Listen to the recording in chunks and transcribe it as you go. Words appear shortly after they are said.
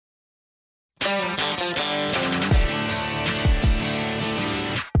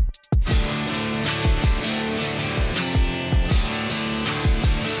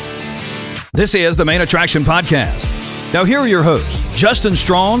This is the Main Attraction Podcast. Now here are your hosts, Justin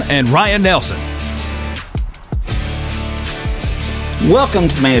Strawn and Ryan Nelson. Welcome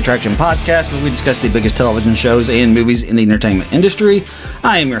to the Main Attraction Podcast, where we discuss the biggest television shows and movies in the entertainment industry.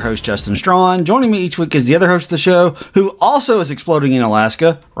 I am your host, Justin Strawn. Joining me each week is the other host of the show, who also is exploding in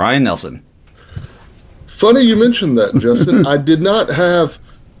Alaska, Ryan Nelson. Funny you mentioned that, Justin. I did not have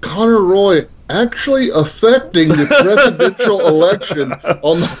Connor Roy actually affecting the presidential election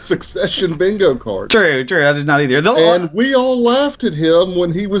on the Succession bingo card. True. I did not either. And we all laughed at him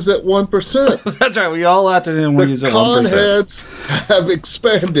when he was at 1%. That's right. We all laughed at him when he was at 1%. The conheads have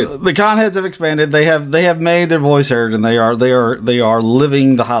expanded. The conheads have expanded. They have made their voice heard, and they are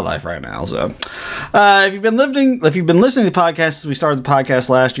living the high life right now. So, if you've been listening to the podcast as we started the podcast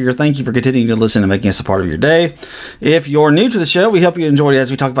last year, thank you for continuing to listen and making us a part of your day. If you're new to the show, we hope you enjoyed it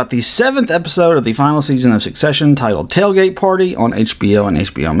as we talk about the 7th episode of the final season of Succession, titled Tailgate Party, on HBO and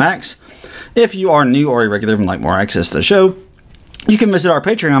HBO Max. If you are new or a regular and like more access to the show, you can visit our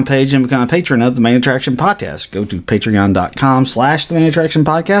Patreon page and become a patron of the Main Attraction Podcast. Go to patreon.com/the Main Attraction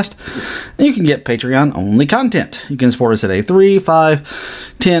Podcast, and you can get Patreon-only content. You can support us at a $3, $5,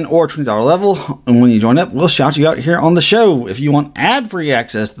 $10, or $20 level, and when you join up, we'll shout you out here on the show. If you want ad-free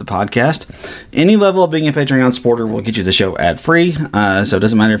access to the podcast, any level of being a Patreon supporter will get you the show ad-free, so it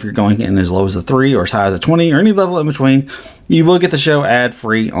doesn't matter if you're going in as low as a 3 or as high as a 20 or any level in between, you will get the show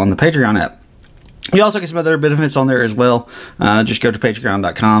ad-free on the Patreon app. You also get some other benefits on there as well. Just go to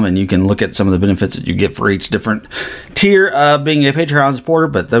patreon.com and you can look at some of the benefits that you get for each different tier of being a Patreon supporter,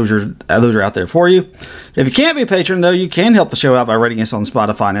 but those are out there for you. If you can't be a patron, though, you can help the show out by rating us on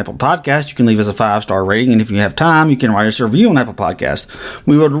Spotify and Apple Podcasts. You can leave us a 5-star rating, and if you have time, you can write us a review on Apple Podcasts.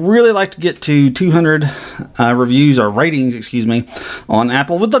 We would really like to get to 200 reviews or ratings, on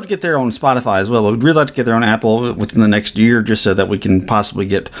Apple. We'd love to get there on Spotify as well, but we'd really like to get there on Apple within the next year, just so that we can possibly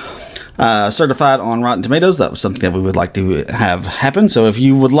get certified on Rotten Tomatoes. That was something that we would like to have happen. So if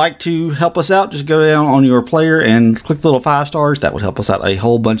you would like to help us out, just go down on your player and click the little 5 stars. That would help us out a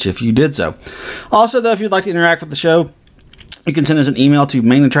whole bunch if you did so. Also, though, if you'd like to interact with the show, you can send us an email to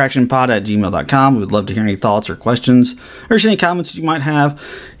mainattractionpod@gmail.com. We would love to hear any thoughts or questions or just any comments you might have.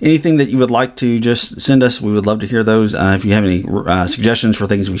 Anything that you would like to just send us, we would love to hear those. If you have any suggestions for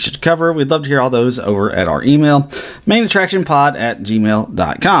things we should cover, we'd love to hear all those over at our email,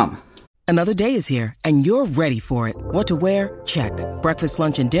 mainattractionpod@gmail.com. Another day is here, and you're ready for it. What to wear? Check. Breakfast,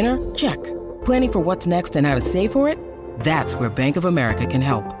 lunch, and dinner? Check. Planning for what's next and how to save for it? That's where Bank of America can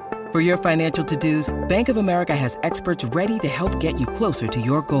help. For your financial to-dos, Bank of America has experts ready to help get you closer to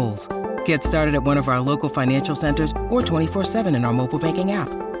your goals. Get started at one of our local financial centers or 24/7 in our mobile banking app.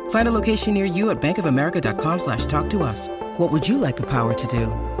 Find a location near you at bankofamerica.com/talktous. What would you like the power to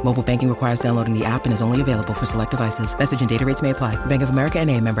do? Mobile banking requires downloading the app and is only available for select devices. Message and data rates may apply. Bank of America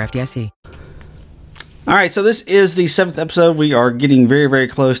N.A., member FDIC. All right, so this is the 7th episode. We are getting very, very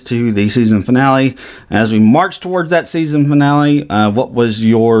close to the season finale. As we march towards that season finale, what was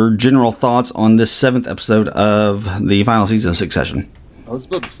your general thoughts on this 7th episode of the final season of Succession? I was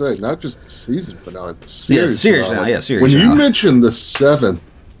about to say, not just the season finale, the series finale. When you mentioned the 7th,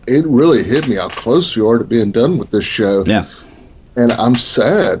 it really hit me how close we are to being done with this show. Yeah. And I'm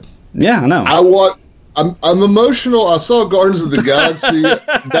sad. Yeah, I know. I'm emotional. I saw Guardians of the Galaxy.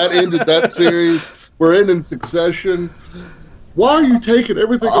 That ended that series. We're in Succession. Why are you taking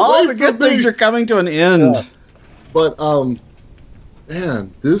everything away from me? All the good things are coming to an end. Yeah. But, man,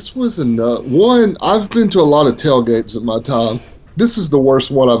 this was enough. One, I've been to a lot of tailgates in my time. This is the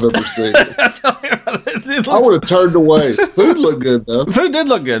worst one I've ever seen. Tell me about it. I would have turned away. Food looked good, though. Food did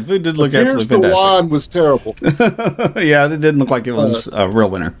look good. Absolutely fantastic. The wine was terrible. Yeah, it didn't look like it was a real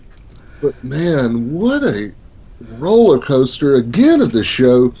winner. But, man, what a roller coaster, again, of the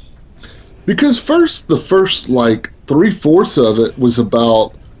show. Because the first, 3/4 of it was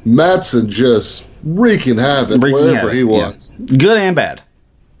about Mattson just wreaking havoc wherever he was. Yeah. Good and bad.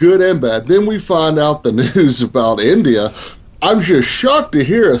 Good and bad. Then we find out the news about India. I'm just shocked to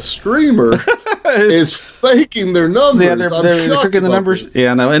hear a streamer is faking their numbers. Yeah, they're cooking the numbers. This.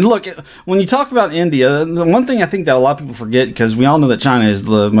 Yeah, no. And look, when you talk about India, the one thing I think that a lot of people forget, because we all know that China is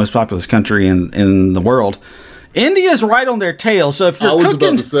the most populous country in the world, India's right on their tail. So if you're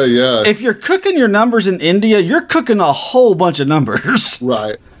if you're cooking your numbers in India, you're cooking a whole bunch of numbers.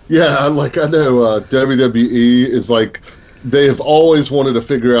 Right. Yeah, I know WWE is they have always wanted to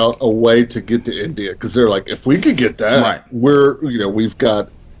figure out a way to get to India, because they're like, if we could get that, right, we've got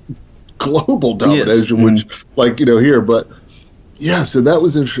global domination, yes, which here. But yeah, so that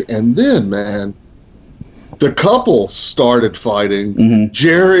was interesting. And then, man, the couple started fighting. Mm-hmm.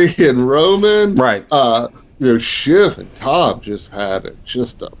 Jerry and Roman, right? Shiv and Tom just had it.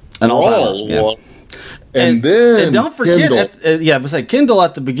 an all-timer. Yeah. And then don't forget, Kendall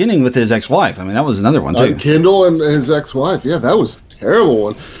at the beginning with his ex-wife. I mean, that was another one too. Kendall and his ex-wife. Yeah, that was a terrible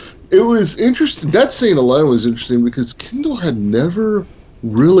one. It was interesting. That scene alone was interesting because Kendall had never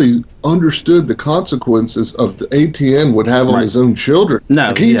really understood the consequences of the ATN would have on his own children.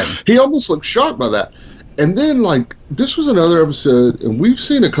 No, he almost looked shocked by that. And then, this was another episode, and we've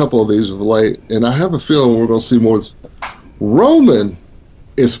seen a couple of these of late, and I have a feeling we're going to see more. Roman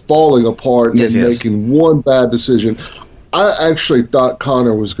is falling apart and making one bad decision. I actually thought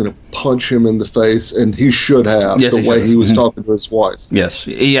Connor was going to punch him in the face, and he should have, the way he was talking to his wife. Yes,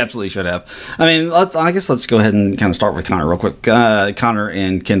 he absolutely should have. I mean, I guess let's go ahead and kind of start with Connor real quick. Connor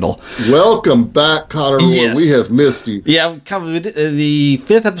and Kendall. Welcome back, Connor. Yes. We have missed you. Yeah, the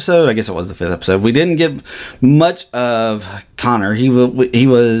fifth episode, I guess it was the fifth episode, we didn't get much of Connor. He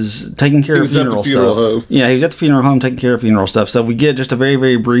was taking care of funeral stuff. Home. Yeah, he was at the funeral home taking care of funeral stuff, so we get just a very,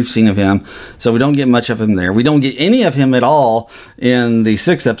 very brief scene of him, so we don't get much of him there. We don't get any of him at all in the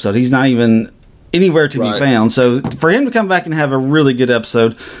sixth episode. He's not even anywhere to be found. So for him to come back and have a really good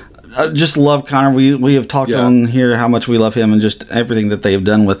episode, I just love Connor. We have talked on here how much we love him and just everything that they have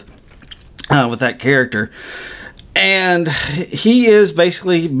done with that character. And he is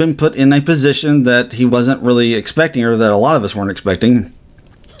basically been put in a position that he wasn't really expecting, or that a lot of us weren't expecting,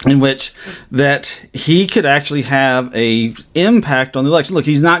 in which that he could actually have a impact on the election. Look,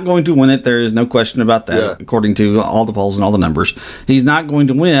 he's not going to win it. There is no question about that, according to all the polls and all the numbers. He's not going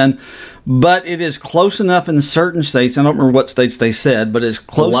to win, but it is close enough in certain states. I don't remember what states they said, but it's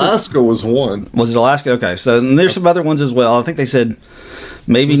close. Alaska was one. Was it Alaska? Okay, so there's some other ones as well. I think they said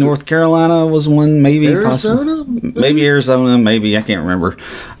maybe North Carolina was one, maybe Arizona, maybe Arizona, maybe I can't remember.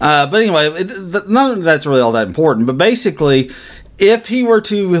 But anyway, none of that's really all that important. But basically, if he were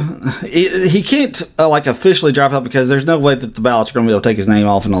to, he can't officially drop out because there's no way that the ballots are going to be able to take his name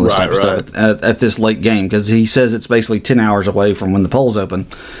off and all this type of stuff at this late game, because he says it's basically 10 hours away from when the polls open.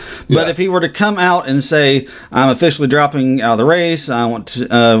 But if he were to come out and say, I'm officially dropping out of the race, I want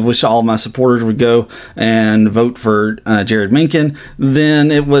to wish all my supporters would go and vote for Jared Minkin,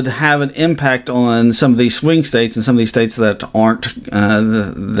 then it would have an impact on some of these swing states and some of these states that aren't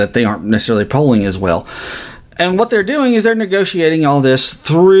that they aren't necessarily polling as well. And what they're doing is they're negotiating all this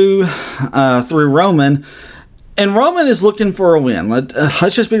through Roman. And Roman is looking for a win.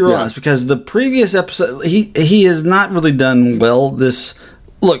 Let's just be real honest, because the previous episode, he has not really done well.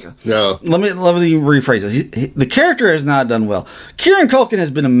 Let me rephrase this. The character has not done well. Kieran Culkin has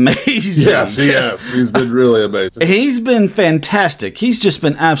been amazing. Yes, he has. He's been really amazing. He's been fantastic. He's just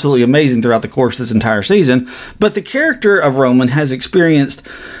been absolutely amazing throughout the course of this entire season. But the character of Roman has experienced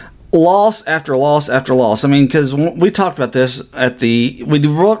loss after loss after loss. I mean, because we talked about this we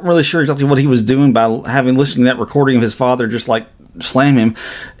weren't really sure exactly what he was doing by having listened to that recording of his father just slam him.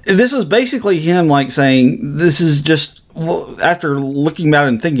 This was basically him saying, this is just, after looking about it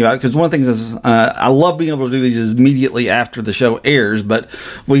and thinking about it, because one of the things is, I love being able to do these immediately after the show airs, but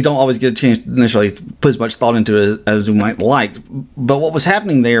we don't always get a chance to initially put as much thought into it as we might like. But what was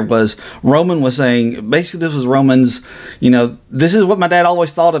happening there was Roman was saying, basically this was Roman's, this is what my dad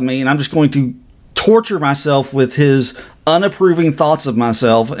always thought of me, and I'm just going to torture myself with his unapproving thoughts of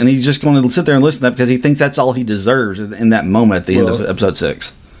myself, and he's just going to sit there and listen to that because he thinks that's all he deserves in that moment at the end of episode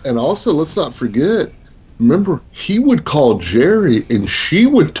 6. And also, let's not forget, remember, he would call Jerry and she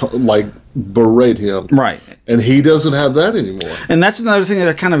would berate him. Right. And he doesn't have that anymore. And that's another thing that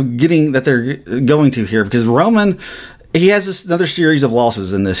they're kind of they're going to here, because Roman, he has another series of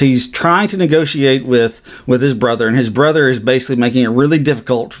losses in this. He's trying to negotiate with his brother, and his brother is basically making it really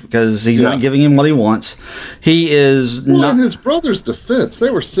difficult because he's not giving him what he wants. He is not. In his brother's defense, they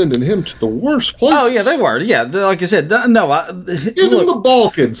were sending him to the worst places. Oh yeah, they were. Yeah, like I said, give him the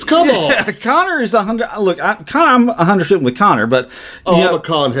Balkans. Come on. Connor is 100. Look, I'm 100% with Connor, but I'm a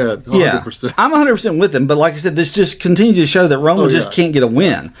con head. 100%. Yeah, I'm 100% with him. But like I said, this just continues to show that Roman just can't get a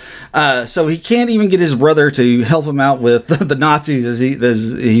win. So he can't even get his brother to help him out with the Nazis, as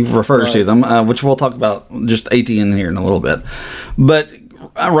he refers to them, which we'll talk about just ATN here in a little bit. But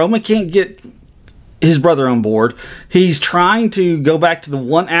Roman can't get his brother on board. He's trying to go back to the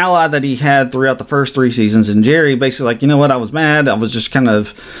one ally that he had throughout the first 3 seasons, and Jerry basically you know what, I was mad, I was just kind of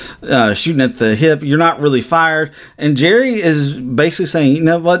shooting at the hip, you're not really fired. And Jerry is basically saying, you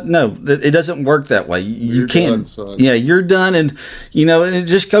know what, no, it doesn't work that way. You can't done, son. Yeah, you're done. And and it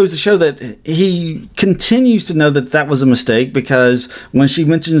just goes to show that he continues to know that was a mistake, because when she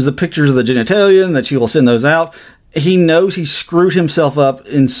mentions the pictures of the genitalia and that she will send those out, he knows he screwed himself up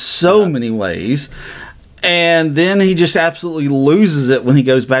in so many ways. And then he just absolutely loses it when he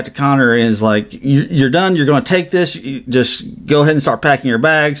goes back to Connor and is like, "You're done. You're going to take this. You just go ahead and start packing your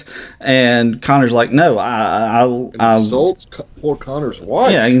bags." And Connor's like, "No, I insults poor Connor's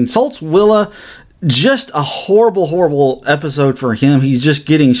wife." Yeah, he insults Willa. Just a horrible, horrible episode for him. He's just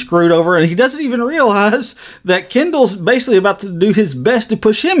getting screwed over, and he doesn't even realize that Kendall's basically about to do his best to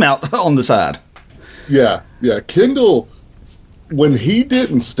push him out on the side. Yeah. Kendall, when he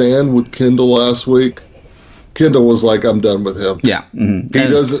didn't stand with Kendall last week, Kendall was like, "I'm done with him." Yeah, he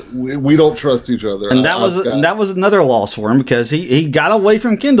doesn't. We don't trust each other, and that was another loss for him because he got away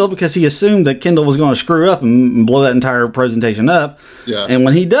from Kendall because he assumed that Kendall was going to screw up and blow that entire presentation up. Yeah, and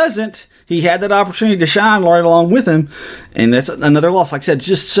when he doesn't, he had that opportunity to shine right along with him, and that's another loss. Like I said,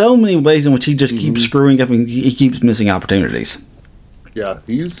 just so many ways in which he just keeps screwing up and he keeps missing opportunities. Yeah,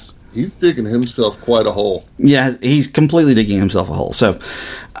 he's digging himself quite a hole. Yeah, he's completely digging himself a hole. So.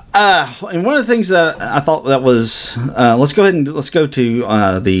 And one of the things that I thought that was, let's go to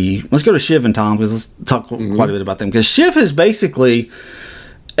Shiv and Tom, because let's talk quite a bit about them. Because Shiv has basically,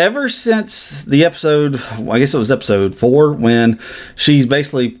 ever since the episode, I guess it was episode 4, when she's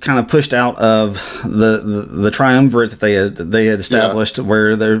basically kind of pushed out of the triumvirate that they had established,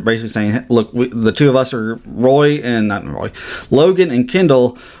 where they're basically saying, "Look, the two of us are Logan and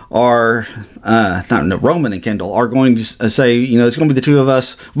Kendall are Roman and Kendall are going to say, it's going to be the two of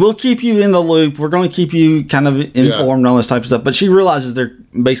us. We'll keep you in the loop. We're going to keep you kind of informed and all this type of stuff." But she realizes they're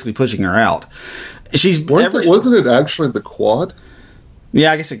basically pushing her out. Wasn't it actually the Quad?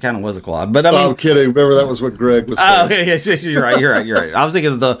 Yeah, I guess it kind of was a quad, but I'm kidding. Remember, that was what Greg was saying. Oh, yes, you're right. I was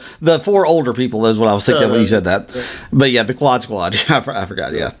thinking of the 4 older people is what I was thinking when you said that. But yeah, the quad squad. I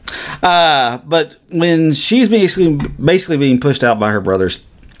forgot. Yeah, but when she's basically being pushed out by her brothers,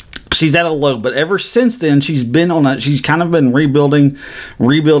 she's at a low. But ever since then, she's kind of been rebuilding,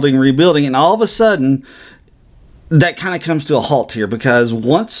 and all of a sudden, that kind of comes to a halt here, because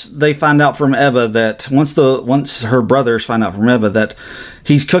once they find out from Eva that once her brothers find out from Eva that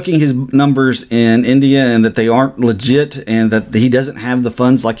he's cooking his numbers in India and that they aren't legit and that he doesn't have the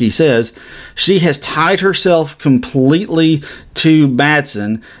funds like he says, she has tied herself completely to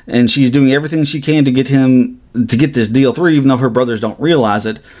Madsen, and she's doing everything she can to get this deal through, even though her brothers don't realize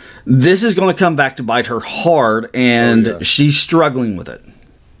it. This is going to come back to bite her hard, and she's struggling with it.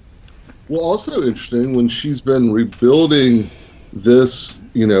 Well, also interesting, when she's been rebuilding this,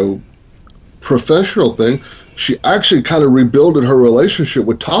 professional thing, she actually kind of rebuilded her relationship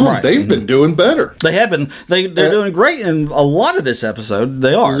with Tom. Right. They've been doing better. They have been. They're doing great in a lot of this episode.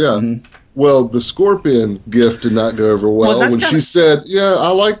 They are. Yeah. Mm-hmm. Well, the Scorpion gift did not go over well. When she said, "Yeah, I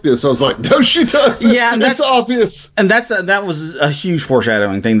like this," I was like, "No, she doesn't." Yeah, and that's obvious. And that was a huge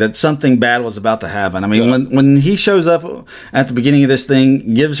foreshadowing thing, that something bad was about to happen. I mean, when he shows up at the beginning of this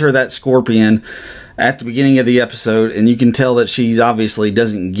thing, gives her that Scorpion at the beginning of the episode, and you can tell that she obviously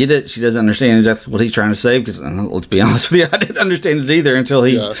doesn't get it. She doesn't understand exactly what he's trying to say, because let's be honest with you, I didn't understand it either until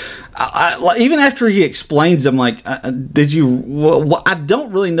he, even after he explains them, like, did you, I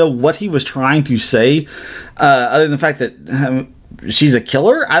don't really know what he was trying to say, other than the fact that she's a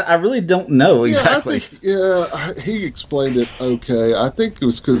killer. I really don't know exactly. He explained it okay. I think it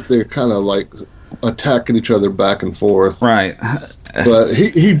was because they're kind of like attacking each other back and forth. Right. But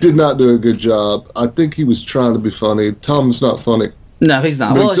he did not do a good job. I think he was trying to be funny. Tom's not funny. No, he's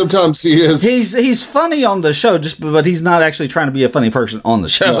not. Well, sometimes he is. He's funny on the show, but he's not actually trying to be a funny person on the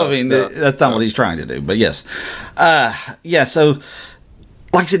show. That's not what he's trying to do. But yes, So,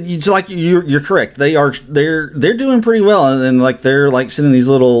 like I said, you're correct. They're doing pretty well, and like they're like sending these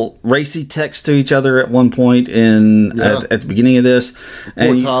little racy texts to each other at one point at the beginning of this.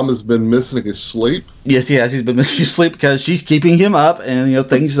 And Tom has been missing his sleep. Yes, he has. He's been missing his sleep because she's keeping him up, and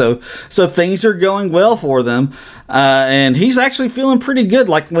things. So things are going well for them, and he's actually feeling pretty good.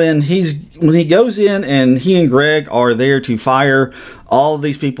 Like when he goes in, and he and Greg are there to fire all of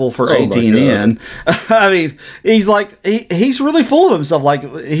these people for AT&N. I mean, he's like he's really full of himself. Like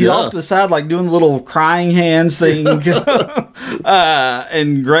he's off to the side, like doing the little crying hands thing,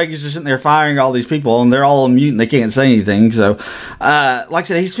 and Greg is just sitting there firing all these people, and they're all on mute and they can't say anything. So, like I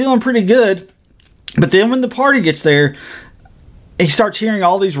said, he's feeling pretty good. But then when the party gets there, he starts hearing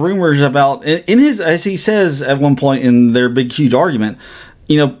all these rumors about, as he says at one point in their big huge argument,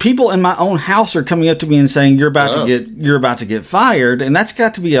 people in my own house are coming up to me and saying you're about to get fired, and that's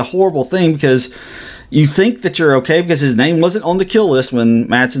got to be a horrible thing, because you think that you're okay because his name wasn't on the kill list when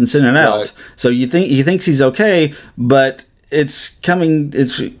Madsen sent it out. Right. So he thinks he's okay, but it's coming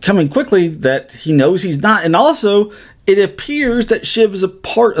quickly that he knows he's not, and also it appears that Shiv is a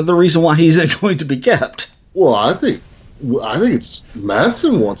part of the reason why he's going to be kept. Well, I think I think it's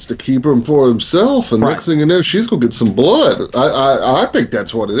Madsen wants to keep him for himself, and next thing you know, she's gonna get some blood. I think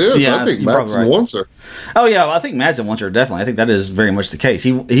that's what it is. Yeah, I think Madsen wants her. Oh yeah, well, I think Madsen wants her definitely. I think that is very much the case.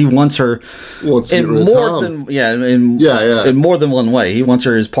 He wants her in more in more than one way. He wants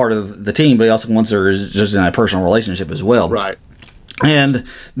her as part of the team, but he also wants her as just in a personal relationship as well. Right. And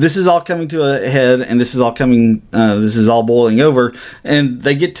this is all coming to a head, and this is all boiling over, and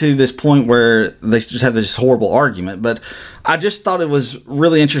they get to this point where they just have this horrible argument. But I just thought it was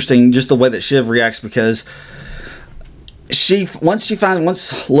really interesting, just the way that Shiv reacts, because once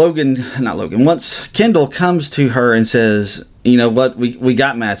Kendall comes to her and says, you know what, we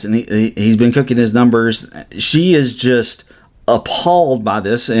got Madsen, he's been cooking his numbers, she is just appalled by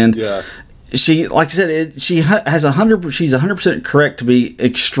this, and she, like I said, she's 100% correct to be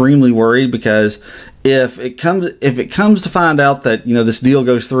extremely worried, because if it comes to find out that, you know, this deal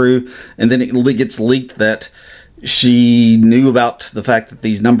goes through and then it gets leaked that she knew about the fact that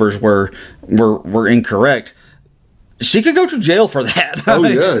these numbers were incorrect, she could go to jail for that.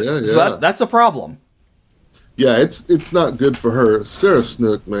 Yeah. So that's a problem. Yeah, it's not good for her. Sarah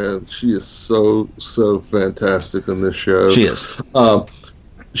Snook, man, she is so fantastic in this show. She is.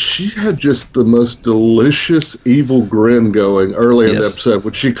 She had just the most delicious evil grin going early in the episode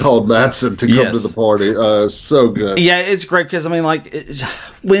when she called Madsen to come to the party. So good. Yeah, it's great because, I mean, like,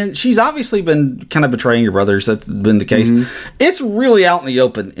 when she's obviously been kind of betraying her brothers, that's been the case. Mm-hmm. It's really out in the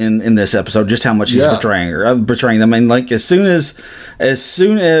open in this episode just how much she's betraying them. I mean, like, as soon as her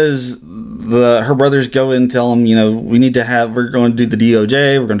brothers go in and tell them, you know, we're going to do the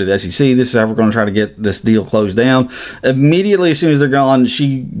DOJ, we're going to do the SEC, this is how we're going to try to get this deal closed down. Immediately, as soon as they're gone,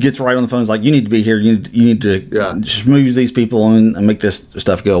 she gets right on the phone. It's like, you need to be here. You need to schmooze these people and make this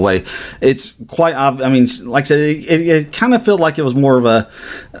stuff go away. It's quite obvious. I mean, like I said, it kind of felt like it was more of a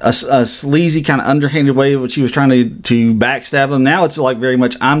sleazy, kind of underhanded way of what she was trying to backstab them. Now it's like very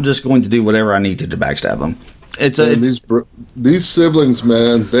much, I'm just going to do whatever I need to backstab them. These siblings,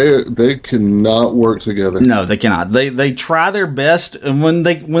 man, they cannot work together. No, they cannot. They try their best, and when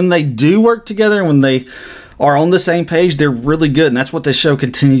they do work together, and when they are on the same page, they're really good, and that's what this show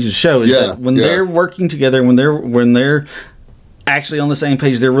continues to show. Is that when they're working together, when they're actually on the same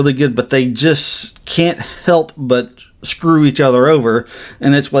page, they're really good, but they just can't help but screw each other over,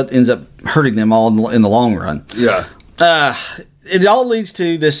 and that's what ends up hurting them all in the long run. Yeah. It all leads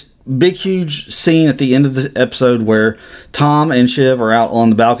to this big, huge scene at the end of the episode where Tom and Shiv are out on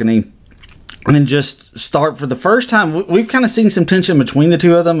the balcony and just start, for the first time, we've kind of seen some tension between the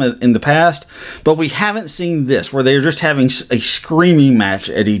two of them in the past, but we haven't seen this, where they're just having a screaming match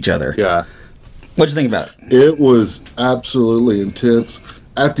at each other. Yeah. What'd you think about it? It was absolutely intense.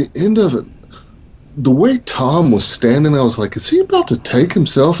 At the end of it, the way Tom was standing, I was like, is he about to take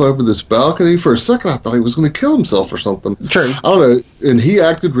himself over this balcony? For a second, I thought he was going to kill himself or something. True. I don't know. And he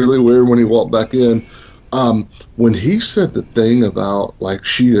acted really weird when he walked back in. When he said the thing about, like,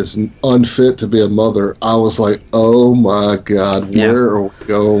 she is unfit to be a mother, I was like, oh my God, where are we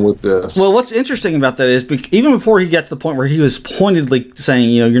going with this? Well, what's interesting about that is, even before he got to the point where he was pointedly saying,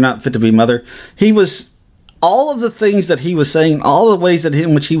 you know, you're not fit to be a mother, all of the things that he was saying, all the ways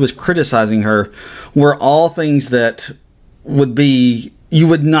in which he was criticizing her, were all things that you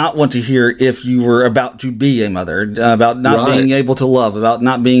would not want to hear if you were about to be a mother, about not being able to love, about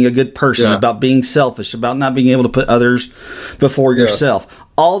not being a good person, about being selfish, about not being able to put others before yourself.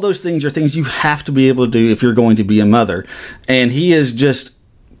 All those things are things you have to be able to do if you're going to be a mother. And he is just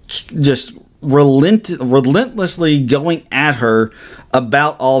relentlessly going at her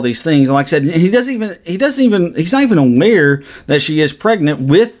about all these things. And like I said, he's not even aware that she is pregnant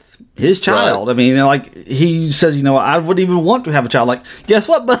with his child. Right. I mean, like, he says, you know, I wouldn't even want to have a child. Like, guess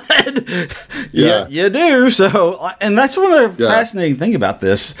what, bud? You do. So, and that's one of the fascinating thing about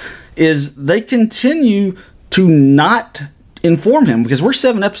this is they continue to not inform him, because we're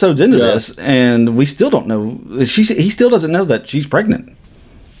 7 episodes into this and we still don't know. He still doesn't know that she's pregnant.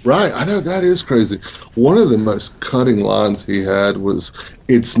 Right, I know, that is crazy. One of the most cutting lines he had was,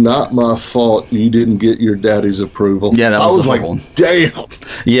 "It's not my fault you didn't get your daddy's approval." Yeah, I was like, one. Damn.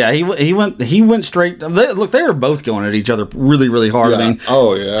 Yeah, he went straight. Look, they were both going at each other really, really hard. Yeah.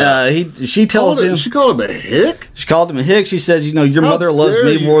 I mean, she tells him. She called him a hick. She called him a hick. She says, you know, your mother loves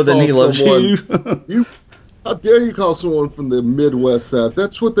me more than he loves you. How dare you call someone from the Midwest South?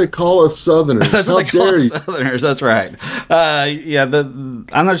 That's what they call us Southerners. That's what they call us Southerners. That's right.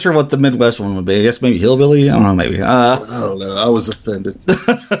 I'm not sure what the Midwest one would be. I guess maybe hillbilly. I don't know. Maybe. I don't know. I was offended.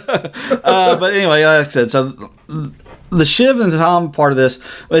 But anyway, like I said, so the Shiv and Tom part of this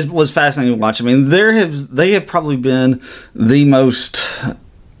was fascinating to watch. I mean, they have probably been the most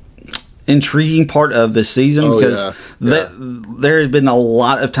intriguing part of this season because there has been a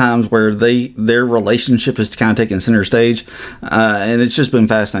lot of times where their relationship has kind of taken center stage, and it's just been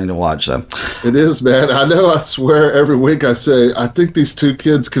fascinating to watch. So it is, man. I know. I swear every week I say I think these two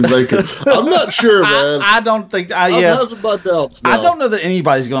kids can make it. I'm not sure, man. I don't think. I'm having my doubts now. I don't know that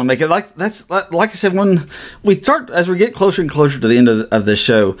anybody's going to make it. Like I said, when we start, as we get closer and closer to the end of this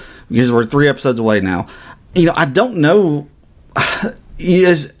show, because we're 3 episodes away now. I don't know.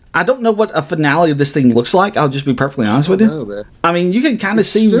 I don't know what a finale of this thing looks like. I'll just be perfectly honest with you. Man. I mean, you can kind of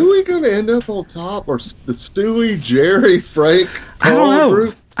see. Is Stewie going to end up on top, or the Stewie, Jerry, Frank? I don't know.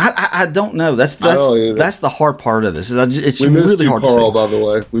 Group? I don't know. That's the hard part of this. It's really hard Carl, to see. By the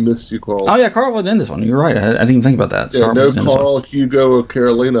way, we missed you, Carl. Oh yeah, Carl wasn't in this one. You're right. I didn't even think about that. Yeah, Carl, Hugo, or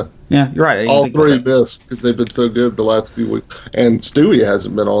Carolina. Yeah, you're right. All 3 missed because they've been so good the last few weeks. And Stewie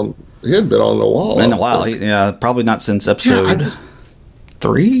hasn't been on. He hadn't been on in a while. In a while, yeah, probably not since episode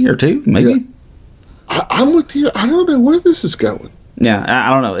 3 or 2, maybe. Yeah. I'm with you. I don't know where this is going. Yeah, I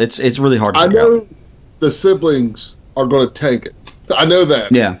don't know. It's really hard to figure out. The siblings are going to tank it. I know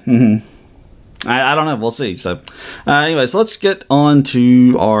that. Yeah. Mm-hmm. I don't know. We'll see. So, anyways, let's get on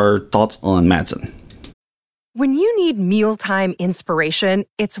to our thoughts on Madsen. When you need mealtime inspiration,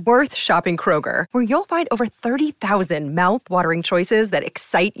 it's worth shopping Kroger, where you'll find over 30,000 mouth-watering choices that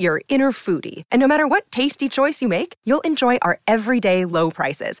excite your inner foodie. And no matter what tasty choice you make, you'll enjoy our everyday low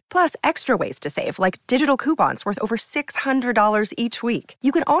prices, plus extra ways to save, like digital coupons worth over $600 each week.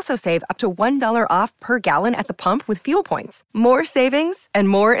 You can also save up to $1 off per gallon at the pump with fuel points. More savings and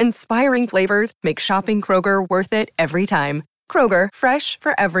more inspiring flavors make shopping Kroger worth it every time. Kroger, fresh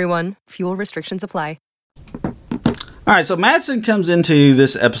for everyone. Fuel restrictions apply. All right, so Madsen comes into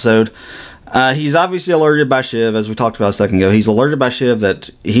this episode. He's obviously alerted by Shiv, as we talked about a second ago. He's alerted by Shiv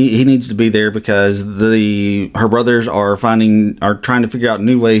that he needs to be there because her brothers are trying to figure out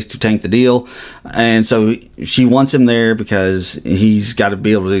new ways to tank the deal, and so she wants him there because he's got to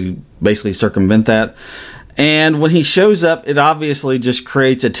be able to basically circumvent that. And when he shows up, it obviously just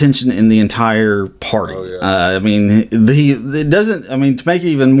creates a tension in the entire party. Oh, yeah. I mean, it doesn't. I mean, to make it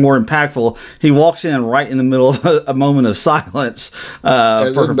even more impactful, he walks in right in the middle of a moment of silence for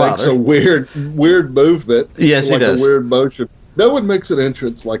her makes father. a weird movement. Yes, he does. A weird motion. No one makes an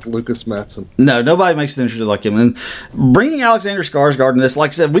entrance like Lucas Madsen. No, nobody makes an entrance like him. And bringing Alexander Skarsgård in this,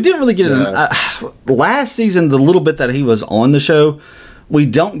 like I said, we didn't really get last season. The little bit that he was on the show, we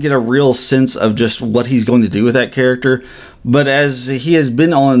don't get a real sense of just what he's going to do with that character. But as he has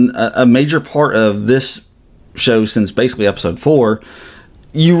been on a major part of this show since basically episode 4,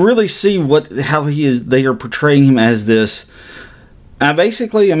 you really see how he is. They are portraying him as this.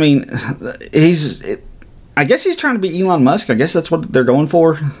 Basically, I mean, I guess he's trying to be Elon Musk. I guess that's what they're going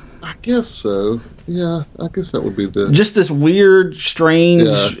for. I guess so. Yeah, I guess that would be just this weird,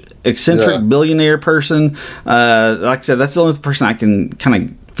 strange, eccentric billionaire person. Like I said, that's the only person I can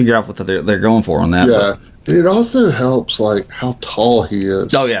kind of figure out what they're going for on that. Yeah, it also helps like how tall he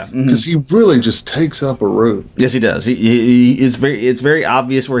is. Oh yeah, because he really just takes up a room. Yes, he does. It's very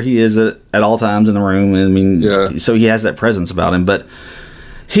obvious where he is at all times in the room. I mean, so he has that presence about him, but.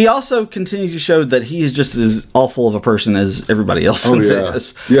 He also continues to show that he is just as awful of a person as everybody else. Oh, yeah.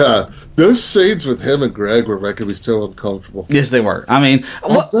 Yeah. Those scenes with him and Greg were making me so uncomfortable. Yes, they were. I mean,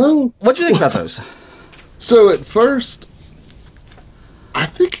 what do you think about those? So, at first, I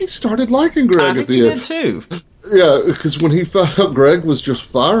think he started liking Greg at the end. I think he did, too. Yeah, because when he found out Greg was just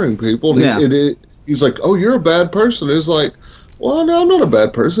firing people, he's like, oh, you're a bad person. It was like, well, no, I'm not a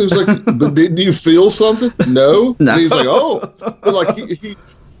bad person. He was like, but didn't you feel something? No. And he's like, oh. But like, he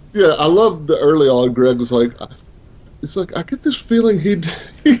yeah, I love the early on. Greg was like, it's like, I get this feeling he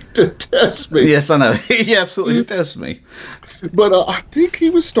detests me. Yes, I know. He absolutely detests me. But I think he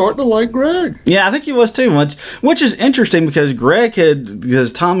was starting to like Greg. Yeah, I think he was too. Which is interesting because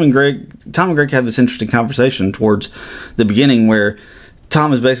Tom and Greg have this interesting conversation towards the beginning where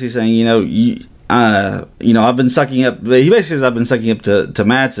Tom is basically saying, I've been sucking up. He basically says I've been sucking up to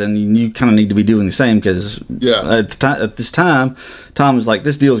Madsen. You kind of need to be doing the same because at this time, Tom is like,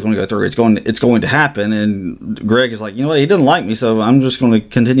 this deal is going to go through. It's going to happen. And Greg is like, you know what? He doesn't like me, so I'm just going to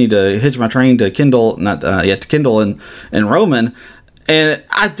continue to hitch my train to Kendall, to Kendall and Roman. And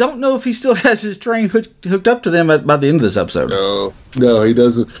I don't know if he still has his train hooked up to them by the end of this episode. No, he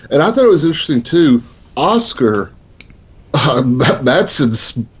doesn't. And I thought it was interesting too. Oscar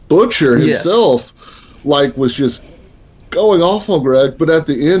Madsen's butcher himself, was just going off on Greg, but at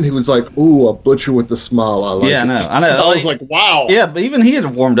the end he was like, "Ooh, a butcher with the smile." I like. Yeah, it. I know. I was like, "Wow." Yeah, but even he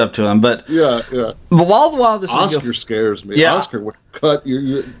had warmed up to him. But yeah. But while this Oscar scares me. Yeah. Oscar would cut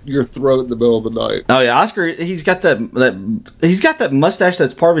your throat in the middle of the night. Oh yeah, Oscar. He's got that mustache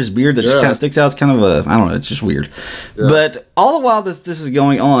that's part of his beard that just kind of sticks out. It's kind of I don't know. It's just weird. Yeah. But all the while this is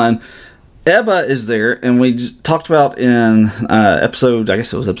going on, Ebba is there, and we just talked about in episode, I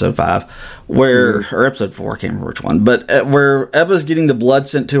guess it was episode 5, or episode 4, I can't remember which one, but where Ebba's getting the blood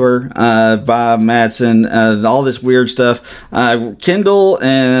sent to her by Madsen, all this weird stuff. Kendall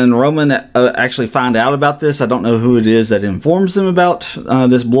and Roman actually find out about this. I don't know who it is that informs them about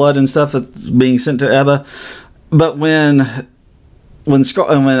this blood and stuff that's being sent to Ebba. But when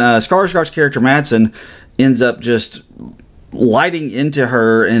Skarsgård's character Madsen ends up just lighting into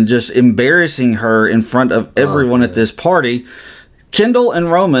her and just embarrassing her in front of everyone at this party, Kendall and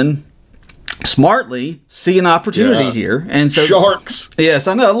Roman smartly see an opportunity here, and so sharks. Yes,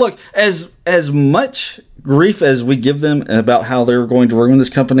 I know. Look, as much grief as we give them about how they're going to ruin this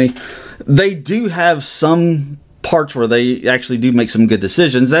company, they do have some parts where they actually do make some good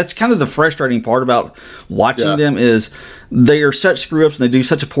decisions. That's kind of the frustrating part about watching them, is they are such screw-ups and they do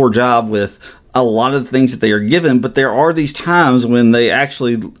such a poor job with a lot of the things that they are given, but there are these times when they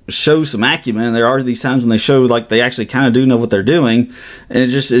actually show some acumen, and there are these times when they show like they actually kind of do know what they're doing, and it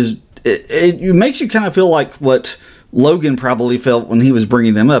just is, it makes you kind of feel like what Logan probably felt when he was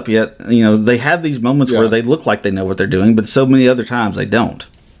bringing them up. Yet, they have these moments where they look like they know what they're doing, but so many other times they don't.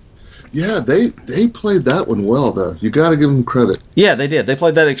 Yeah, they played that one well, though. You got to give them credit. Yeah, they did. They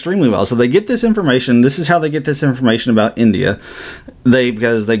played that extremely well. So they get this information. This is how they get this information about India.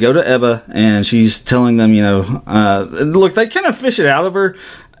 Because they go to Ebba, and she's telling them, look, they kind of fish it out of her,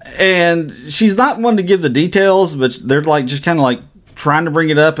 and she's not one to give the details, but they're like just kind of like trying to bring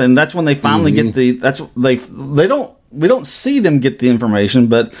it up, and that's when they finally get we don't see them get the information,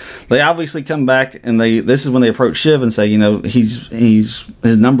 but they obviously come back, and this is when they approach Shiv and say, his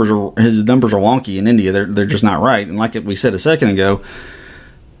numbers are wonky in India. They're just not right. And like we said a second ago,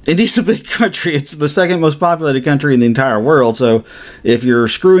 India's a big country. It's the second most populated country in the entire world. So if you're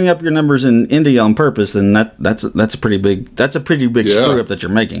screwing up your numbers in India on purpose, then that's a pretty big screw up that you're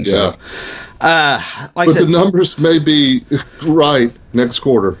making. So but the numbers may be right next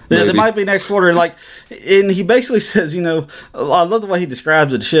quarter. Yeah, they might be next quarter. And he basically says, I love the way he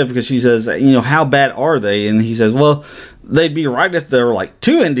describes it to Shiv, because she says, how bad are they? And he says, well, they'd be right if there were like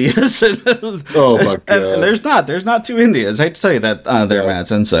 2 Indias. Oh my God! And there's not 2 Indias. I hate to tell you that,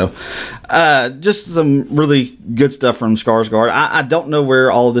 Madsen. So, just some really good stuff from Skarsgård. I don't know where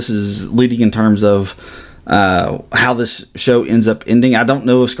all this is leading in terms of how this show ends up ending. I don't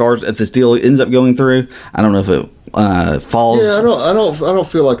know if this deal ends up going through. I don't know if it falls. Yeah, I don't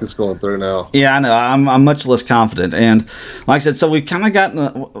feel like it's going through now. Yeah, I know. I'm much less confident. And like I said, so we've kind of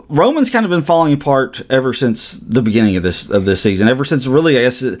gotten Roman's kind of been falling apart ever since the beginning of this season. Ever since, really, I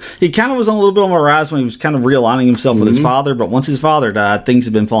guess he kind of was on a little bit on a rise when he was kind of realigning himself with his father. But once his father died, things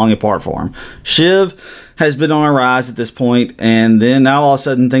have been falling apart for him. Shiv has been on a rise at this point, and then now all of a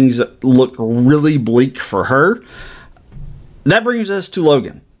sudden things look really bleak for her. That brings us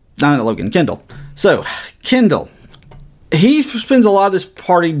to Kendall. So, Kendall, he spends a lot of this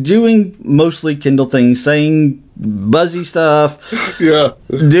party doing mostly Kendall things, saying buzzy stuff,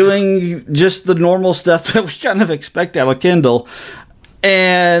 doing just the normal stuff that we kind of expect out of Kendall.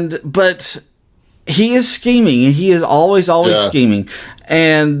 But he is scheming. He is always scheming.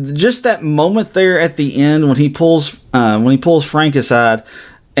 And just that moment there at the end when he pulls Frank aside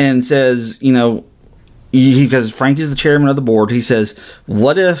and says, because Frank is the chairman of the board, he says,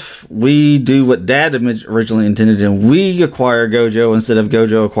 what if we do what Dad originally intended and we acquire Gojo instead of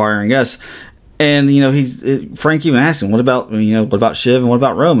Gojo acquiring us? And, Frank even asked him, what about Shiv and what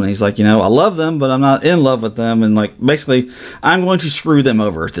about Roman? He's like, I love them, but I'm not in love with them. And basically, I'm going to screw them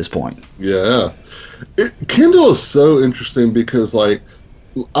over at this point. Yeah. Kendall is so interesting because,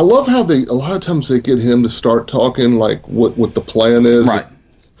 I love how a lot of times they get him to start talking, what the plan is. Right.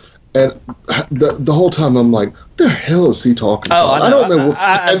 And the whole time I'm like, what the hell is he talking about? I don't know.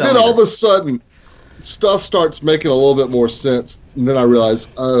 And then all of a sudden, stuff starts making a little bit more sense. And then I realize,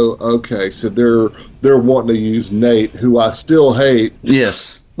 oh, okay, so they're wanting to use Nate, who I still hate.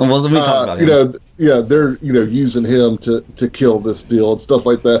 Yes. Well, let me talk about him. They're using him to kill this deal and stuff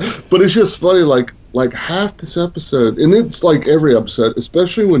like that. But it's just funny, like half this episode, and it's like every episode,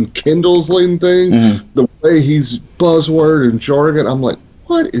 especially when Kendall's leading things, the way he's buzzword and jargon, I'm like,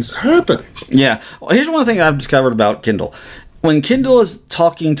 what is happening? Yeah. Well, here's one thing I've discovered about Kendall. When Kendall is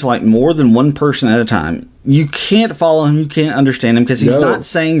talking to more than one person at a time, you can't follow him, you can't understand him, because he's not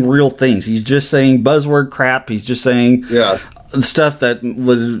saying real things. He's just saying buzzword crap. He's just saying stuff that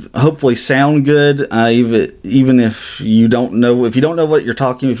would hopefully sound good, even if you don't know what you're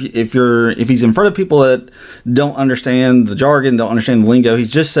talking. If he's in front of people that don't understand the jargon, don't understand the lingo, he's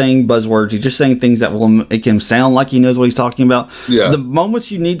just saying buzzwords. He's just saying things that will make him sound like he knows what he's talking about. Yeah. The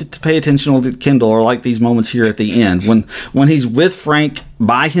moments you need to pay attention to Kendall are like these moments here at the end when he's with Frank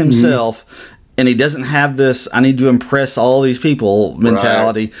by himself. And he doesn't have this "I need to impress all these people"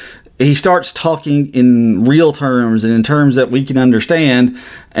 mentality. Right. He starts talking in real terms and in terms that we can understand,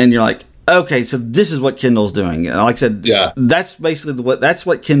 and you're like, okay, so this is what Kendall's doing. And like I said, that's basically that's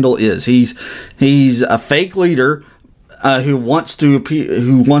what Kendall is. He's a fake leader who wants to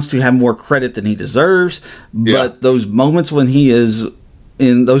have more credit than he deserves. But those moments when he is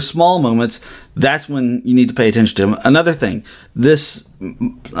in those small moments, that's when you need to pay attention to him. Another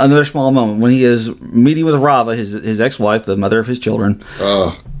small moment when he is meeting with Rava, his ex-wife, the mother of his children.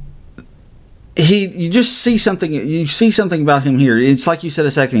 You just see something. You see something about him here. It's like you said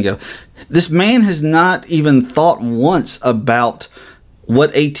a second ago. This man has not even thought once about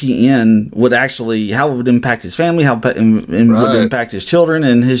what ATN would actually, how it would impact his family, how it would impact his children,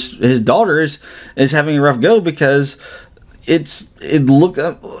 and his daughter is having a rough go because basically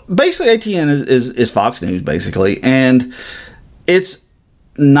ATN is Fox News basically, and it's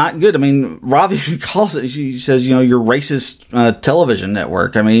not good. I mean, Ravi calls it, she says, your racist television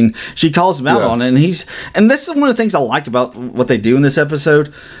network. I mean, she calls him out on it, and that's one of the things I like about what they do in this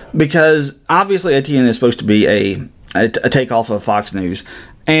episode, because obviously ATN is supposed to be a takeoff of Fox News.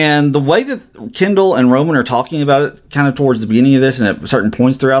 And the way that Kendall and Roman are talking about it kind of towards the beginning of this and at certain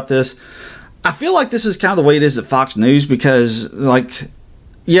points throughout this, I feel like this is kind of the way it is at Fox News, because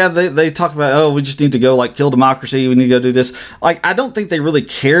they talk about, we just need to go kill democracy. We need to go do this. I don't think they really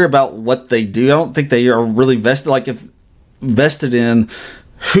care about what they do. I don't think they are really vested in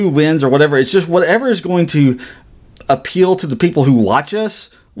who wins or whatever. It's just whatever is going to appeal to the people who watch us.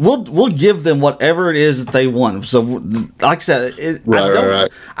 We'll give them whatever it is that they want. So, like I said,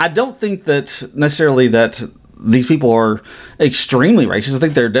 I don't think that necessarily that these people are extremely racist. I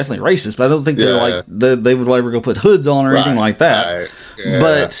think they're definitely racist, but I don't think they would ever go put hoods on or anything like that. Right. Yeah.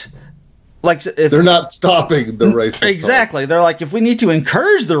 But if they're not stopping the racism. Exactly. They're like, if we need to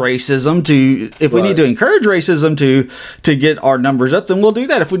encourage the racism we need to encourage racism to get our numbers up, then we'll do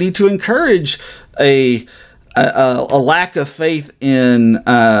that. If we need to encourage a lack of faith in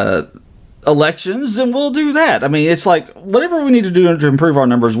elections, then we'll do that. I mean, it's like whatever we need to do to improve our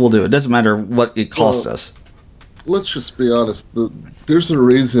numbers, we'll do. It doesn't matter what it costs us. Let's just be honest. There's a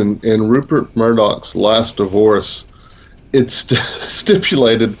reason in Rupert Murdoch's last divorce, it's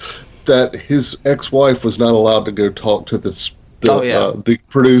stipulated that his ex-wife was not allowed to go talk to the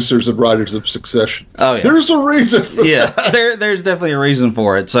producers and writers of Succession. Oh yeah, there's a reason for that. There's definitely a reason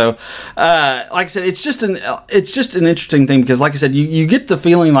for it. So, like I said, it's just an interesting thing, because, like I said, you get the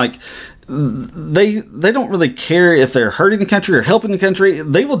feeling like they don't really care if they're hurting the country or helping the country.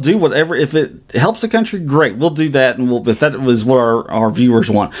 They will do whatever. If it helps the country, great, we'll do that. And if that was what our viewers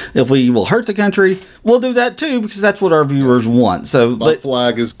want. If we will hurt the country, we'll do that too, because that's what our viewers want. So my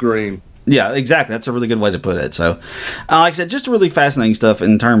flag is green. Yeah, exactly. That's a really good way to put it. So, like I said, just really fascinating stuff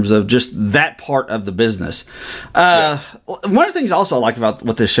in terms of just that part of the business. One of the things also I like about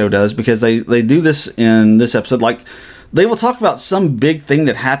what this show does, because they do this in this episode, they will talk about some big thing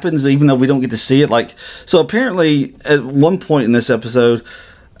that happens, even though we don't get to see it. So apparently, at one point in this episode,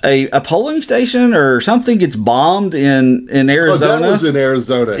 a polling station or something gets bombed in Arizona. Oh, that was in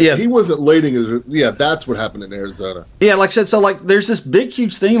Arizona. Yeah. He wasn't leading it. Yeah, that's what happened in Arizona. Yeah, like I said, so there's this big,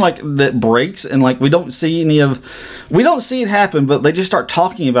 huge thing that breaks, and we don't see it happen, but they just start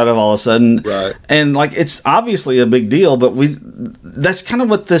talking about it all of a sudden. Right. And it's obviously a big deal, but that's kind of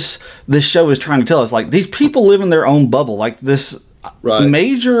what this show is trying to tell us. These people live in their own bubble. This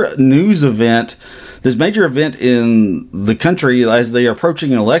major news event, this major event in the country as they are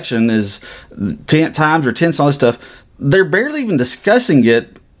approaching an election is times or tense and all this stuff. They're barely even discussing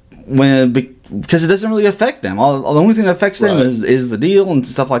it because it doesn't really affect them. The only thing that affects them is the deal and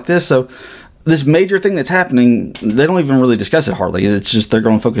stuff like this. So this major thing that's happening, they don't even really discuss it hardly. It's just they're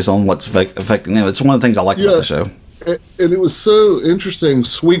going to focus on what's affecting them. It's one of the things I like about the show. And it was so interesting.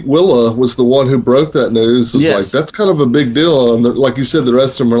 Sweet Willa was the one who broke that news. It was that's kind of a big deal. And like you said, the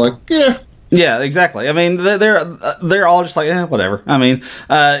rest of them are like, yeah, exactly. I mean, they're all just like, whatever. I mean,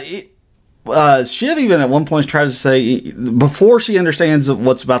 Shiv even at one point tries to say, before she understands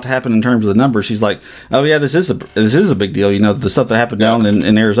what's about to happen in terms of the numbers, she's like, "Oh yeah, this is a big deal." You know, the stuff that happened down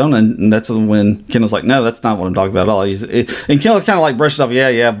in Arizona, and that's when Kendall's like, "No, that's not what I'm talking about at all." And Kendall kind of like brushes off,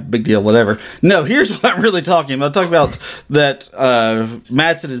 "Yeah, big deal, whatever." No, here's what I'm really talking about. I'm talking about that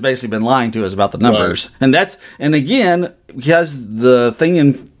Madsen has basically been lying to us about the numbers, right. and again, because the thing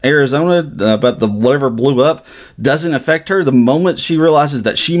in Arizona about the whatever blew up doesn't affect her. The moment she realizes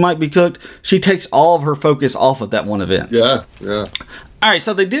that she might be cooked, she takes all of her focus off of that one event. Yeah. All right,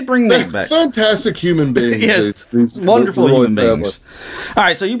 so they did bring Nate back. Fantastic human beings. Yes, these wonderful human beings. All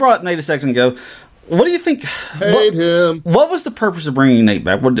right, so you brought Nate a second ago. What do you think? Hate him. What was the purpose of bringing Nate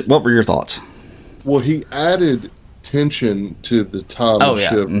back? What were your thoughts? Well, he added tension to the Tom and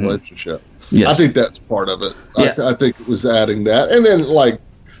Shiv relationship. Yes. I think that's part of it. Yeah. I think it was adding that, and then like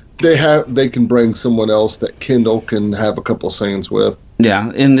they can bring someone else that Kendall can have a couple scenes with.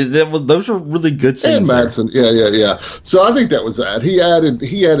 Yeah, and those are really good scenes. And Madsen, yeah. So I think that was that. He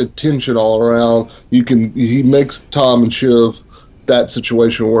added tension all around. He makes Tom and Shiv that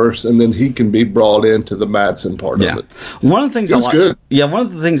situation worse, and then he can be brought into the Madsen part of it. One of the things good. Yeah, one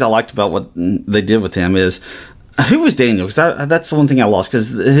of the things I liked about what they did with him is, who was Daniel? Because that's the one thing I lost. Because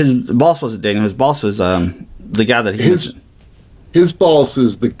his boss wasn't Daniel. His boss was the guy that he mentioned. His boss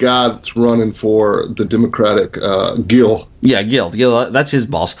is the guy that's running for the Democratic, Gil. Yeah, Gil. That's his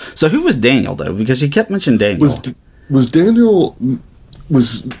boss. So who was Daniel, though? Because he kept mentioning Daniel. Was Daniel,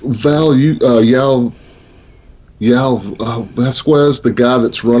 was Yao Vasquez the guy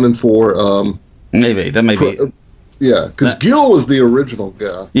that's running for... maybe. That may be... Yeah, because Gil was the original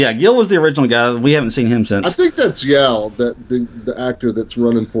guy. Yeah, Gil was the original guy. We haven't seen him since. I think that's Yao, the actor that's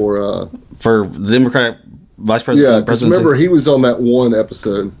running for the Democratic Vice President. Yeah, because remember he was on that one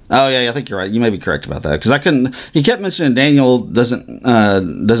episode. Oh yeah, I think you're right. You may be correct about that because I couldn't. He kept mentioning Daniel doesn't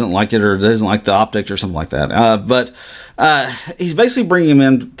like it or doesn't like the optics or something like that. But he's basically bringing him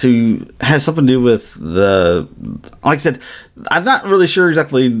in to has something to do with the. Like I said, I'm not really sure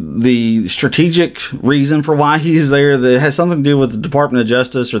exactly the strategic reason for why he's there. That has something to do with the Department of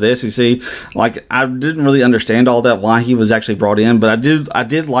Justice or the SEC. Like I didn't really understand all that why he was actually brought in, but I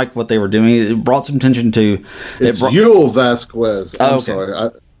did like what they were doing. It brought some attention to. It's Yul Vasquez. I'm sorry.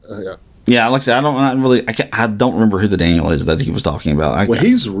 Yeah. Yeah, like I said, I don't remember who the Daniel is that he was talking about.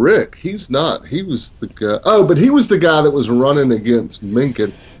 He's Rick. He's not. He was the guy. Oh, but he was the guy that was running against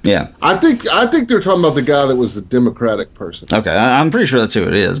Mencken. Yeah. I think they're talking about the guy that was the Democratic person. Okay, I'm pretty sure that's who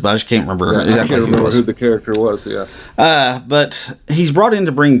it is, but I just can't remember exactly. I can't remember who the character was. Yeah. But he's brought in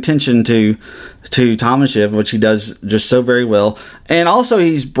to bring tension to Tom and Shiv, which he does just so very well, and also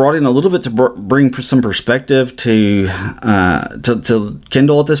he's brought in a little bit to bring some perspective to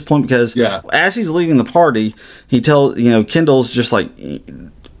Kendall at this point because as he's leaving the party, he tells Kendall's just like,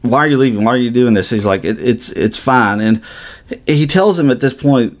 why are you leaving? Why are you doing this? He's like, it's fine. And he tells him at this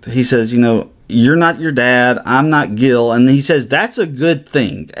point, he says, you're not your dad. I'm not Gil. And he says, that's a good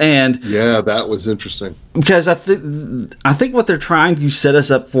thing. And yeah, that was interesting. Because I think what they're trying to set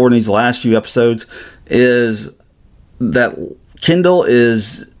us up for in these last few episodes is that Kendall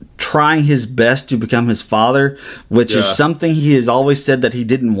is trying his best to become his father, which is something he has always said that he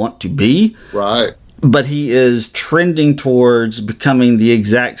didn't want to be. Right. But he is trending towards becoming the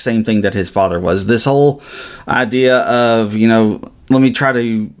exact same thing that his father was. This whole idea of, let me try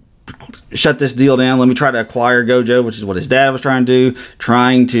to shut this deal down. Let me try to acquire Gojo, which is what his dad was trying to do.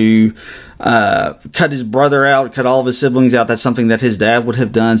 Trying to cut his brother out, cut all of his siblings out. That's something that his dad would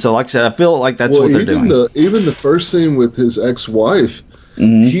have done. So like I said, I feel like that's what they're doing. Even the first scene with his ex-wife,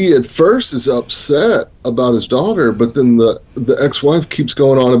 he at first is upset about his daughter, but then the ex-wife keeps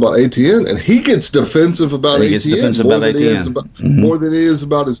going on about ATN, and he gets defensive about ATN more than he is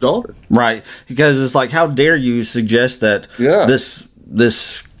about his daughter. Right, because it's like, how dare you suggest that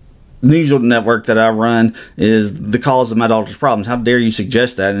this news network that I run is the cause of my daughter's problems? How dare you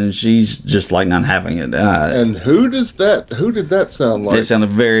suggest that? And she's just like not having it. And who did that sound like? It sounded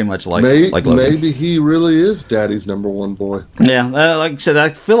very much like Logan. Maybe he really is Daddy's number one boy. Yeah, like I said, I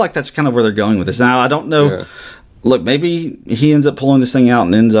feel like that's kind of where they're going with this. Now, I don't know. Yeah. Look, maybe he ends up pulling this thing out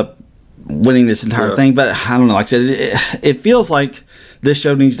and ends up winning this entire thing, but I don't know. Like I said, it feels like this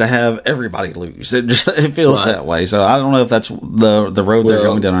show needs to have everybody lose. It feels that way. So I don't know if that's the road they're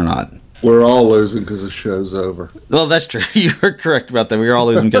going down or not. We're all losing because the show's over. Well, that's true. You're correct about that. We're all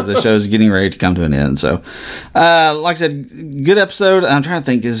losing because the show's getting ready to come to an end. So, like I said, good episode. I'm trying to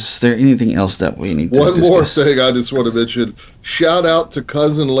think, is there anything else that we need to discuss? One more thing I just want to mention. Shout out to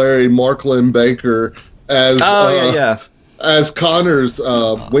Cousin Larry, Mark Lynn Baker, as as Connor's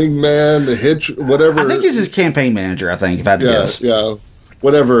wingman, hitch, whatever. I think he's his campaign manager, if I had to guess. Yeah,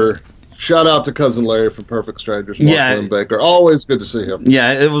 whatever shout out to Cousin Larry from Perfect Strangers. Mark Lindbaker. Always good to see him.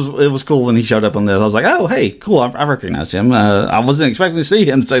 Yeah, it was cool when he showed up on this. I was like, oh, hey, cool. I recognized him. I wasn't expecting to see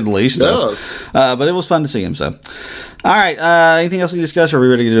him, to say the least. So. No. But it was fun to see him. So, all right. Anything else to discuss, or are we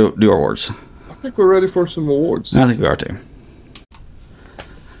ready to do our awards? I think we're ready for some awards. I think we are too.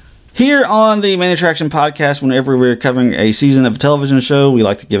 Here on the Main Attraction Podcast, whenever we're covering a season of a television show, we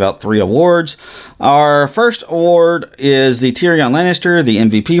like to give out 3 awards. Our first award is the Tyrion Lannister, the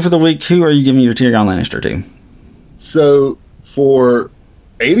MVP for the week. Who are you giving your Tyrion Lannister to? So, for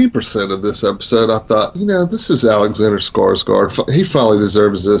 80% of this episode, I thought, this is Alexander Skarsgård. He finally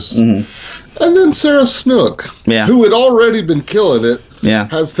deserves this. Mm-hmm. And then Sarah Snook, who had already been killing it,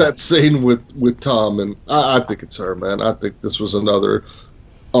 has that scene with Tom. And I think it's her, man. I think this was another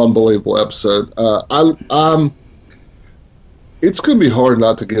unbelievable episode. It's going to be hard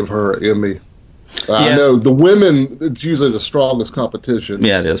not to give her an Emmy. I know the women, it's usually the strongest competition.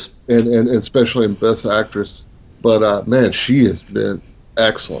 Yeah, it is. And especially in Best Actress. But, man, she has been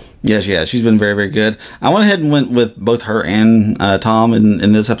excellent. Yes, yeah, she's been very, very good. I went ahead and went with both her and Tom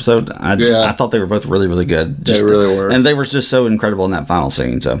in this episode. I thought they were both really, really good. They really were. And they were just so incredible in that final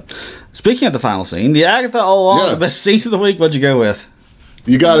scene. So, speaking of the final scene, the Agatha all along, the best scene of the week, what'd you go with?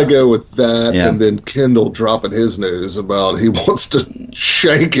 You got to go with that, and then Kendall dropping his news about he wants to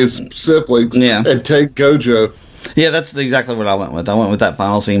shake his siblings and take Gojo. Yeah, that's exactly what I went with. I went with that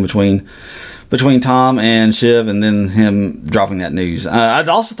final scene between Tom and Shiv, and then him dropping that news. I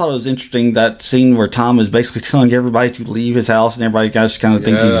also thought it was interesting, that scene where Tom is basically telling everybody to leave his house, and everybody just kind of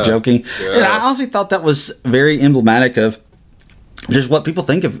thinks he's joking. Yeah. And I honestly thought that was very emblematic of just what people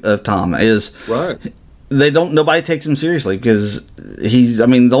think of Tom is. Right. Nobody takes him seriously, because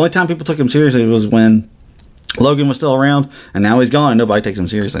the only time people took him seriously was when Logan was still around, and now he's gone, and nobody takes him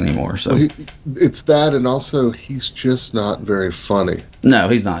seriously anymore. So it's that, and also he's just not very funny. No,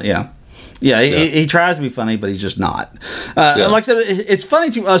 he's not. He tries to be funny, but he's just not. Like I said, it's funny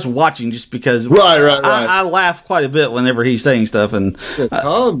to us watching, just because I laugh quite a bit whenever he's saying stuff. And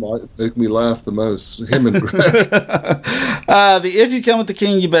Tom might make me laugh the most, him and Greg. If you come with the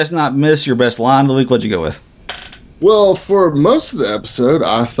king, you best not miss your best line of the week. What'd you go with? Well, for most of the episode,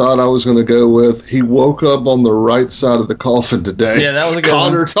 I thought I was going to go with, he woke up on the right side of the coffin today. Yeah, that was a good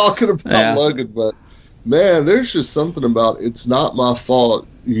Connor one. Talking about Logan, but man, there's just something about, it's not my fault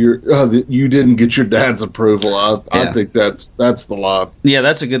you didn't get your dad's approval. I think that's the line. Yeah,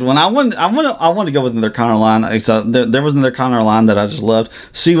 that's a good one. I want to go with another Connor line. There was another Connor line that I just loved.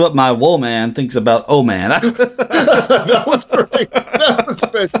 See what my wool man thinks about man. That was great. That was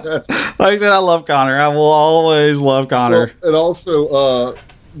fantastic. Like I said, I love Connor. I will always love Connor. Well, and also,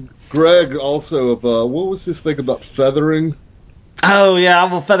 Greg also what was his thing about feathering? Oh yeah,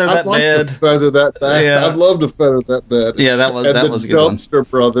 I will feather that bed. I'd like to feather that bed. Yeah. I'd love to feather that bed. Yeah, that was a good one. The Dumpster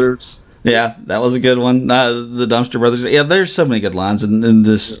Brothers. Yeah, that was a good one. The Dumpster Brothers. Yeah, there's so many good lines in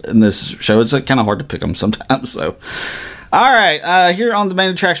this show. It's kind of hard to pick them sometimes. So, all right, here on the Main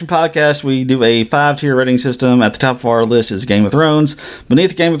Attraction Podcast, we do a 5-tier rating system. At the top of our list is Game of Thrones.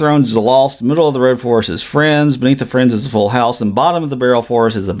 Beneath Game of Thrones is The Lost. Middle of the road for us is Friends. Beneath the Friends is The Full House. And bottom of the barrel for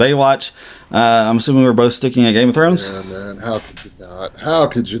us is The Baywatch. I'm assuming we're both sticking at Game of Thrones. Yeah, man. How could you not? How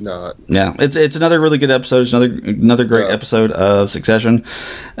could you not? Yeah, it's another really good episode. It's another great episode of Succession,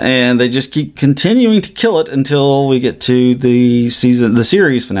 and they just keep continuing to kill it until we get to the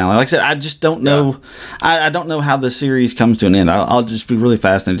series finale. Like I said, I just don't know. I don't know how the series comes to an end. I'll just be really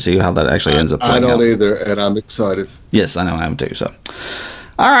fascinated to see how that actually ends up playing out. I don't either, and I'm excited. Yes, I know I am too. So.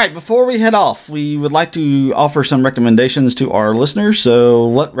 All right, before we head off, we would like to offer some recommendations to our listeners. So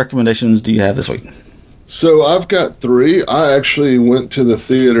what recommendations do you have this week? So I've got 3. I actually went to the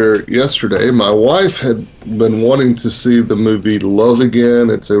theater yesterday. My wife had been wanting to see the movie Love Again.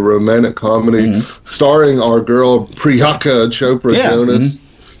 It's a romantic comedy starring our girl Priyanka Chopra Jonas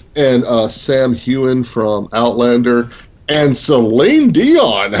and Sam Heughan from Outlander. And Celine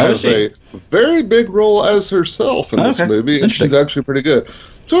Dion has a very big role as herself in this movie, and she's actually pretty good.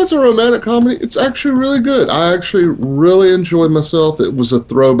 So it's a romantic comedy. It's actually really good. I actually really enjoyed myself. It was a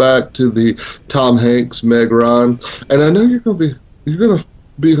throwback to the Tom Hanks, Meg Ryan, and I know you're gonna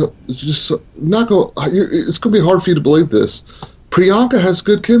be just not go. It's gonna be hard for you to believe this. Priyanka has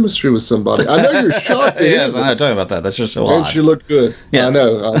good chemistry with somebody. I know you're shocked to hear this. I talk about that. That's just so odd. And she looked good. Yes.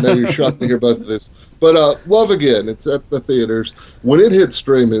 I know you're shocked to hear both of this. But Love Again, it's at the theaters. When it hits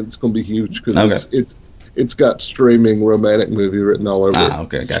streaming, it's going to be huge because it's got streaming romantic movie written all over it.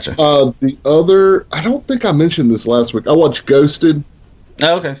 Okay, gotcha. The other, I don't think I mentioned this last week. I watched Ghosted.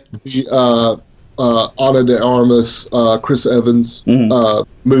 Oh, okay. The Ana de Armas, Chris Evans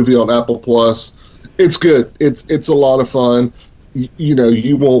movie on Apple Plus. It's good. It's a lot of fun.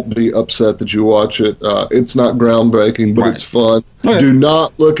 you won't be upset that you watch it. It's not groundbreaking, but it's fun. Okay. Do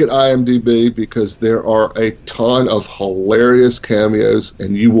not look at IMDb because there are a ton of hilarious cameos,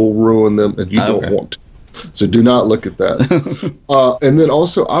 and you will ruin them, and you don't want to. So do not look at that. And then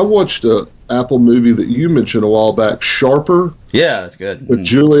also, I watched a Apple movie that you mentioned a while back, Sharper. Yeah, that's good. With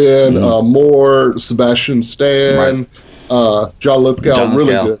Julianne Moore, Sebastian Stan, John Lithgow.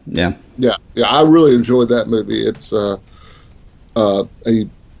 Really good. Yeah. I really enjoyed that movie. It's a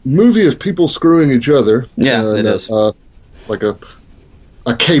movie of people screwing each other. Yeah, it is. Like a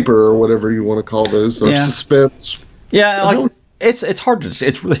caper or whatever you want to call those, or suspense. Yeah, it's hard to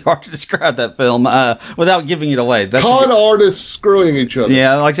it's really hard to describe that film without giving it away. Con artists screwing each other.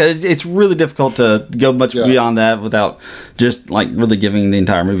 Yeah, like I said, it's really difficult to go much beyond that without just like really giving the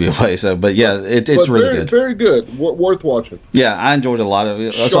entire movie away. So, but yeah, it's really good. Very good. Worth watching. Yeah, I enjoyed a lot of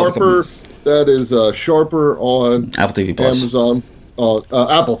it. Sharper. That is Sharper on Apple TV Plus. Amazon on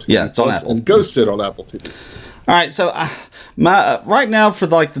Apple TV. Yeah, it's on Apple. And Ghosted on Apple TV. All right, so my right now for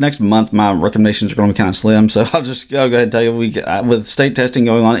like the next month, my recommendations are going to be kind of slim. So I'll just go ahead and tell you, with state testing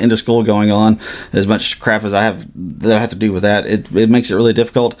going on, end of school going on, as much crap as I have to do with that, it makes it really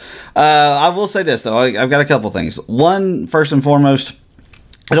difficult. I will say this though, I've got a couple things. One, first and foremost,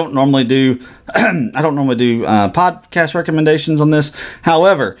 I don't normally do podcast recommendations on this.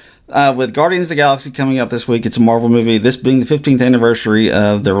 However, with Guardians of the Galaxy coming out this week, it's a Marvel movie, this being the 15th anniversary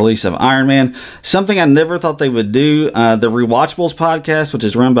of the release of Iron Man, something I never thought they would do. The Rewatchables podcast, which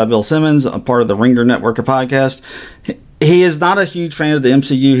is run by Bill Simmons, a part of the Ringer Network of podcasts. He is not a huge fan of the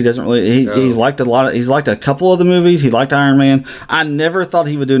MCU. He doesn't really. He's liked a couple of the movies. He liked Iron Man. I never thought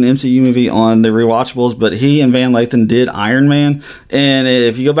he would do an MCU movie on the Rewatchables, but he and Van Lathan did Iron Man, and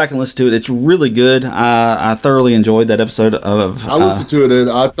if you go back and listen to it, it's really good. I thoroughly enjoyed that episode of. I listened to it and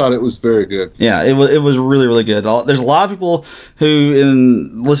I thought it was very good. Yeah, it was really, really good. There's a lot of people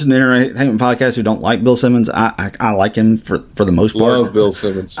who listen to entertainment podcasts who don't like Bill Simmons. I like him for the most part. Love Bill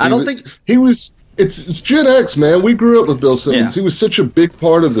Simmons. I don't think he was. It's Gen X, man. We grew up with Bill Simmons. He was such a big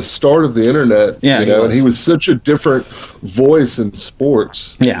part of the start of the internet. Yeah, and he was such a different voice in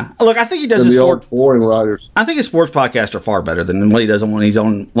sports. Yeah, look, I think he does his old boring writers. I think his sports podcasts are far better than what he does when he's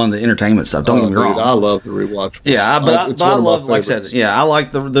on one of the entertainment stuff. Don't get me wrong. I love the rewatch. Yeah, but I love, like I said, I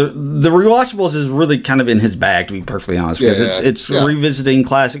like the rewatchables is really kind of in his bag, to be perfectly honest, because it's revisiting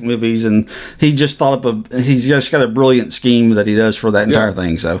classic movies, and he just he's just got a brilliant scheme that he does for that entire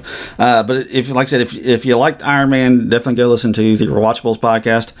thing. So, but if like I said, if you liked Iron Man, definitely go listen to the Rewatchables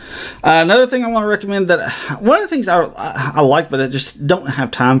podcast. Another thing I want to recommend, that one of the things I like, but I just don't have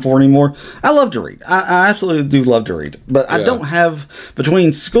time for anymore. I love to read. I absolutely do love to read, but I don't have,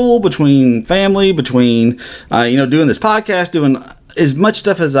 between school, between family, between doing this podcast, doing as much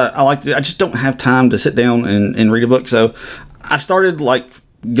stuff as I like to do. I just don't have time to sit down and read a book. So I've started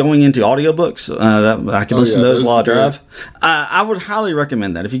going into audiobooks. I can listen to those while I drive. I would highly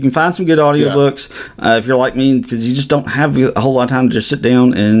recommend that. If you can find some good audiobooks, if you're like me, because you just don't have a whole lot of time to just sit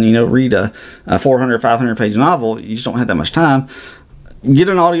down and read a 400, 500 page novel. You just don't have that much time. Get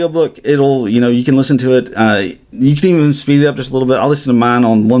an audiobook. It'll, you can listen to it. You can even speed it up just a little bit. I listen to mine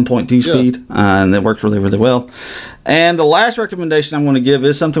on 1.2 speed, and it works really, really well. And the last recommendation I'm going to give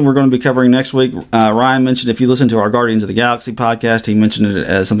is something we're going to be covering next week. Ryan mentioned, if you listen to our Guardians of the Galaxy podcast, he mentioned it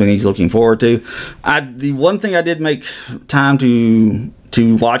as something he's looking forward to. The one thing I did make time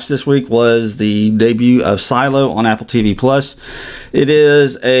to watch this week was the debut of Silo on Apple TV Plus. It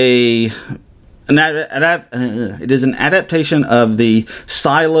is it is an adaptation of the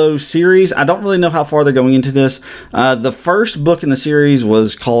Silo series. I don't really know how far they're going into this. The first book in the series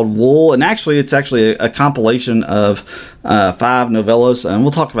was called Wool, and it's actually a compilation of 5 novellas, and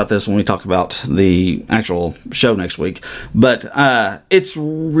we'll talk about this when we talk about the actual show next week. But it's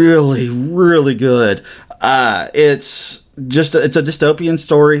really, really good. It's a dystopian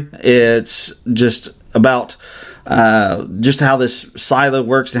story. It's just about just how this silo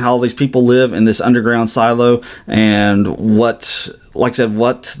works and how all these people live in this underground silo, and what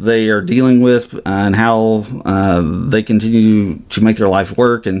they are dealing with, and how they continue to make their life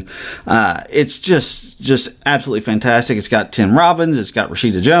work. And it's just absolutely fantastic. It's got Tim Robbins, it's got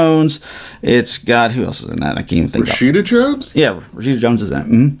Rashida Jones, it's got, who else is in that? I can't even think. Rashida Jones? Yeah, Rashida Jones is in it.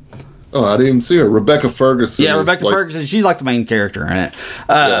 Mm-hmm. Oh, I didn't even see her. Rebecca Ferguson. Yeah, Rebecca Ferguson. She's like the main character in it.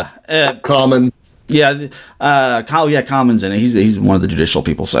 Common. Yeah, Common's in it. He's one of the judicial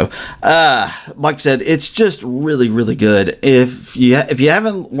people. So, like I said, it's just really, really good. If you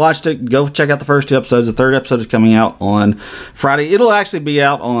haven't watched it, go check out the first 2 episodes. The 3rd episode is coming out on Friday. It'll actually be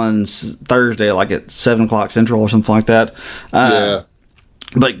out on Thursday, like at 7 o'clock Central or something like that.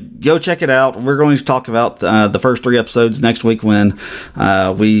 But go check it out. We're going to talk about the first 3 episodes next week when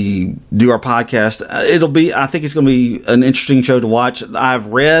we do our podcast. I think it's going to be an interesting show to watch. I've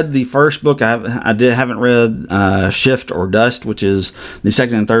read the first book. Haven't read Shift or Dust, which is the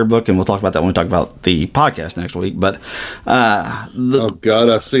second and third book, and we'll talk about that when we talk about the podcast next week. But oh God,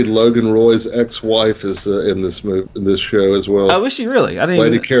 I see Logan Roy's ex-wife is in this show as well. Oh, is she really?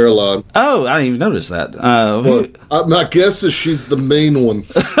 Lady Caroline. Oh, I didn't even notice that. My guess is she's the main one.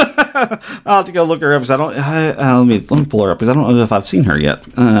 I'll have to go look her up because I don't. Let me pull her up because I don't know if I've seen her yet.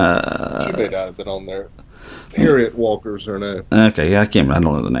 She may not have been on there. Harriet Walker's her name. Okay, yeah, I don't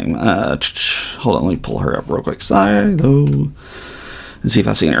know the name. Hold on, let me pull her up real quick. Silo, and see if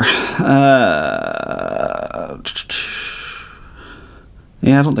I've seen her.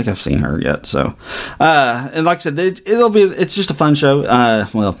 Yeah, I don't think I've seen her yet. So, and like I said, it's just a fun show.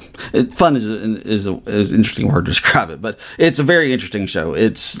 Fun is an interesting word to describe it, but it's a very interesting show.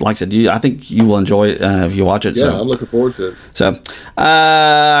 It's like I said, I think you will enjoy it if you watch it. Yeah, I'm looking forward to it. So,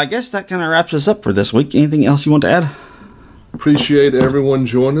 I guess that kind of wraps us up for this week. Anything else you want to add? Appreciate everyone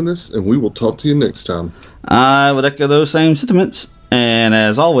joining us, and we will talk to you next time. I would echo those same sentiments. And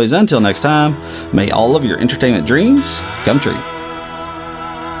as always, until next time, may all of your entertainment dreams come true.